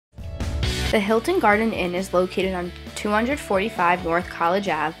The Hilton Garden Inn is located on 245 North College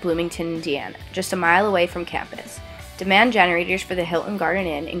Ave, Bloomington, Indiana, just a mile away from campus. Demand generators for the Hilton Garden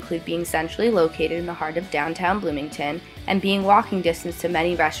Inn include being centrally located in the heart of downtown Bloomington and being walking distance to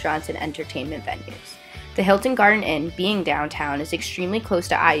many restaurants and entertainment venues. The Hilton Garden Inn, being downtown, is extremely close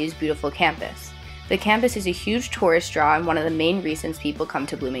to IU's beautiful campus. The campus is a huge tourist draw and one of the main reasons people come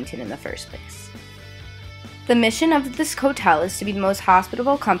to Bloomington in the first place. The mission of this hotel is to be the most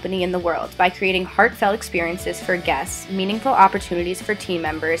hospitable company in the world by creating heartfelt experiences for guests, meaningful opportunities for team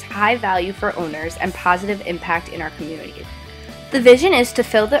members, high value for owners, and positive impact in our community. The vision is to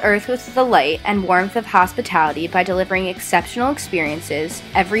fill the earth with the light and warmth of hospitality by delivering exceptional experiences,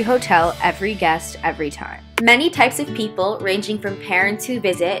 every hotel, every guest, every time. Many types of people, ranging from parents who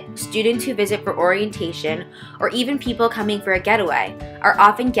visit, students who visit for orientation, or even people coming for a getaway, are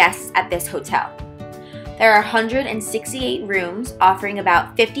often guests at this hotel. There are 168 rooms offering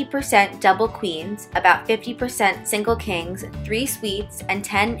about 50% double queens, about 50% single kings, 3 suites, and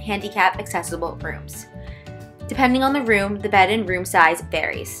 10 handicap accessible rooms. Depending on the room, the bed and room size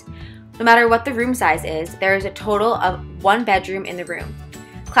varies. No matter what the room size is, there is a total of 1 bedroom in the room.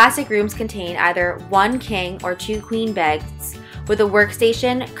 Classic rooms contain either 1 king or 2 queen beds with a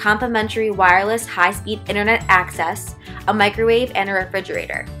workstation, complimentary wireless high-speed internet access, a microwave, and a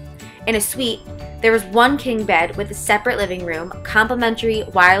refrigerator. In a suite, there is 1 king bed with a separate living room, complimentary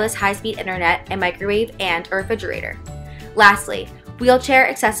wireless high-speed internet, a microwave, and a refrigerator. Lastly, wheelchair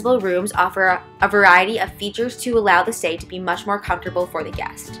accessible rooms offer a variety of features to allow the stay to be much more comfortable for the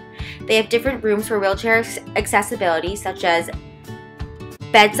guest. They have different rooms for wheelchair accessibility, such as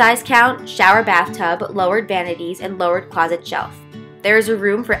bed size count, shower bathtub, lowered vanities, and lowered closet shelf. There is a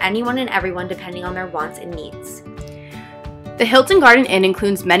room for anyone and everyone depending on their wants and needs. The Hilton Garden Inn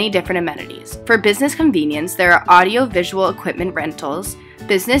includes many different amenities. For business convenience, there are audio-visual equipment rentals,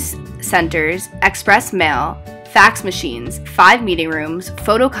 business centers, express mail, fax machines, 5 meeting rooms,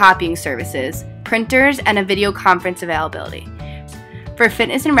 photocopying services, printers, and a video conference availability. For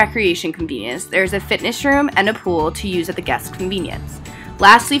fitness and recreation convenience, there is a fitness room and a pool to use at the guest's convenience.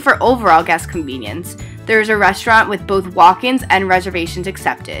 Lastly, for overall guest convenience, there is a restaurant with both walk-ins and reservations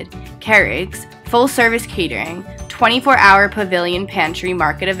accepted, Keurigs, full-service catering, 24-hour pavilion pantry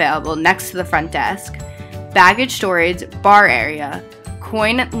market available next to the front desk, baggage storage, bar area,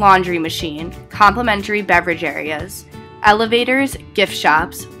 coin laundry machine, complimentary beverage areas, elevators, gift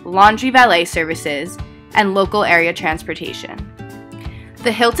shops, laundry valet services, and local area transportation.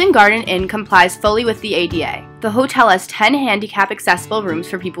 The Hilton Garden Inn complies fully with the ADA. The hotel has 10 handicap accessible rooms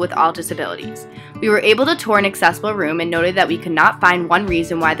for people with all disabilities. We were able to tour an accessible room and noted that we could not find one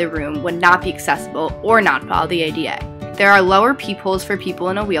reason why the room would not be accessible or not follow the ADA. There are lower peepholes for people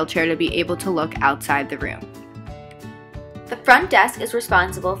in a wheelchair to be able to look outside the room. The front desk is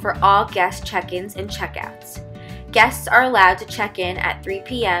responsible for all guest check-ins and check-outs. Guests are allowed to check in at 3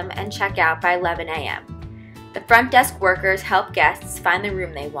 p.m. and check out by 11 a.m. The front desk workers help guests find the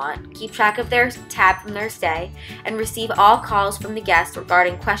room they want, keep track of their tab from their stay, and receive all calls from the guests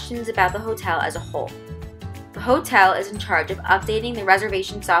regarding questions about the hotel as a whole. The hotel is in charge of updating the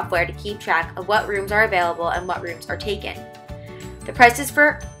reservation software to keep track of what rooms are available and what rooms are taken. The prices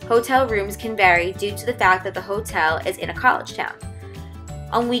for hotel rooms can vary due to the fact that the hotel is in a college town.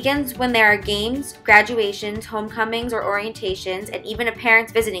 On weekends when there are games, graduations, homecomings, or orientations, and even a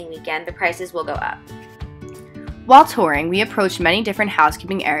parents' visiting weekend, the prices will go up. While touring, we approached many different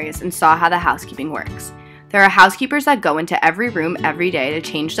housekeeping areas and saw how the housekeeping works. There are housekeepers that go into every room every day to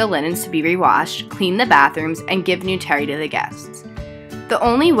change the linens to be rewashed, clean the bathrooms, and give new terry to the guests. The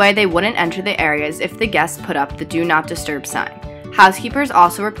only way they wouldn't enter the area is if the guests put up the Do Not Disturb sign. Housekeepers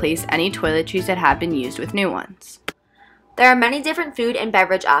also replace any toiletries that have been used with new ones. There are many different food and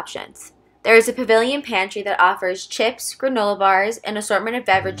beverage options. There is a pavilion pantry that offers chips, granola bars, an assortment of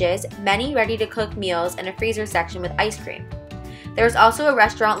beverages, many ready-to-cook meals, and a freezer section with ice cream. There is also a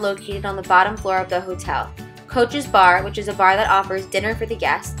restaurant located on the bottom floor of the hotel, Coach's Bar, which is a bar that offers dinner for the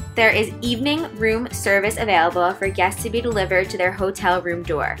guests. There is evening room service available for guests to be delivered to their hotel room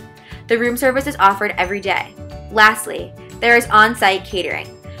door. The room service is offered every day. Lastly, there is on-site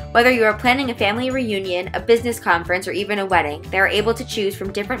catering. Whether you are planning a family reunion, a business conference, or even a wedding, they are able to choose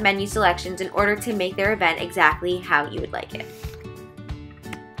from different menu selections in order to make their event exactly how you would like it.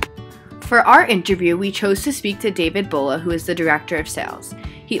 For our interview, we chose to speak to David Bola, who is the Director of Sales.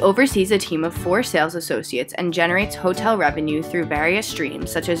 He oversees a team of 4 sales associates and generates hotel revenue through various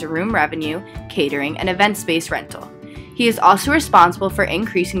streams such as room revenue, catering, and event space rental. He is also responsible for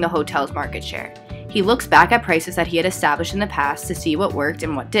increasing the hotel's market share. He looks back at prices that he had established in the past to see what worked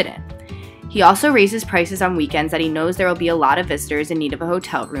and what didn't. He also raises prices on weekends that he knows there will be a lot of visitors in need of a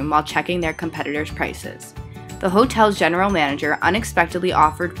hotel room while checking their competitors' prices. The hotel's general manager unexpectedly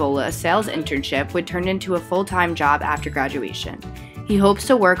offered Vola a sales internship which turned into a full-time job after graduation. He hopes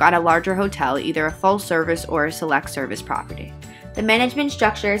to work on a larger hotel, either a full-service or a select-service property. The management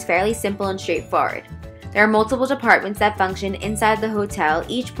structure is fairly simple and straightforward. There are multiple departments that function inside the hotel,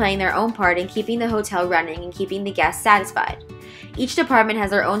 each playing their own part in keeping the hotel running and keeping the guests satisfied. Each department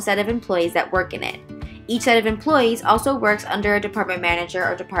has their own set of employees that work in it. Each set of employees also works under a department manager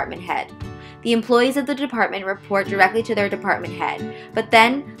or department head. The employees of the department report directly to their department head, but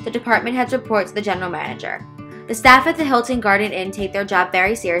then the department heads report to the general manager. The staff at the Hilton Garden Inn take their job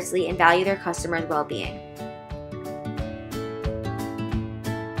very seriously and value their customers' well-being.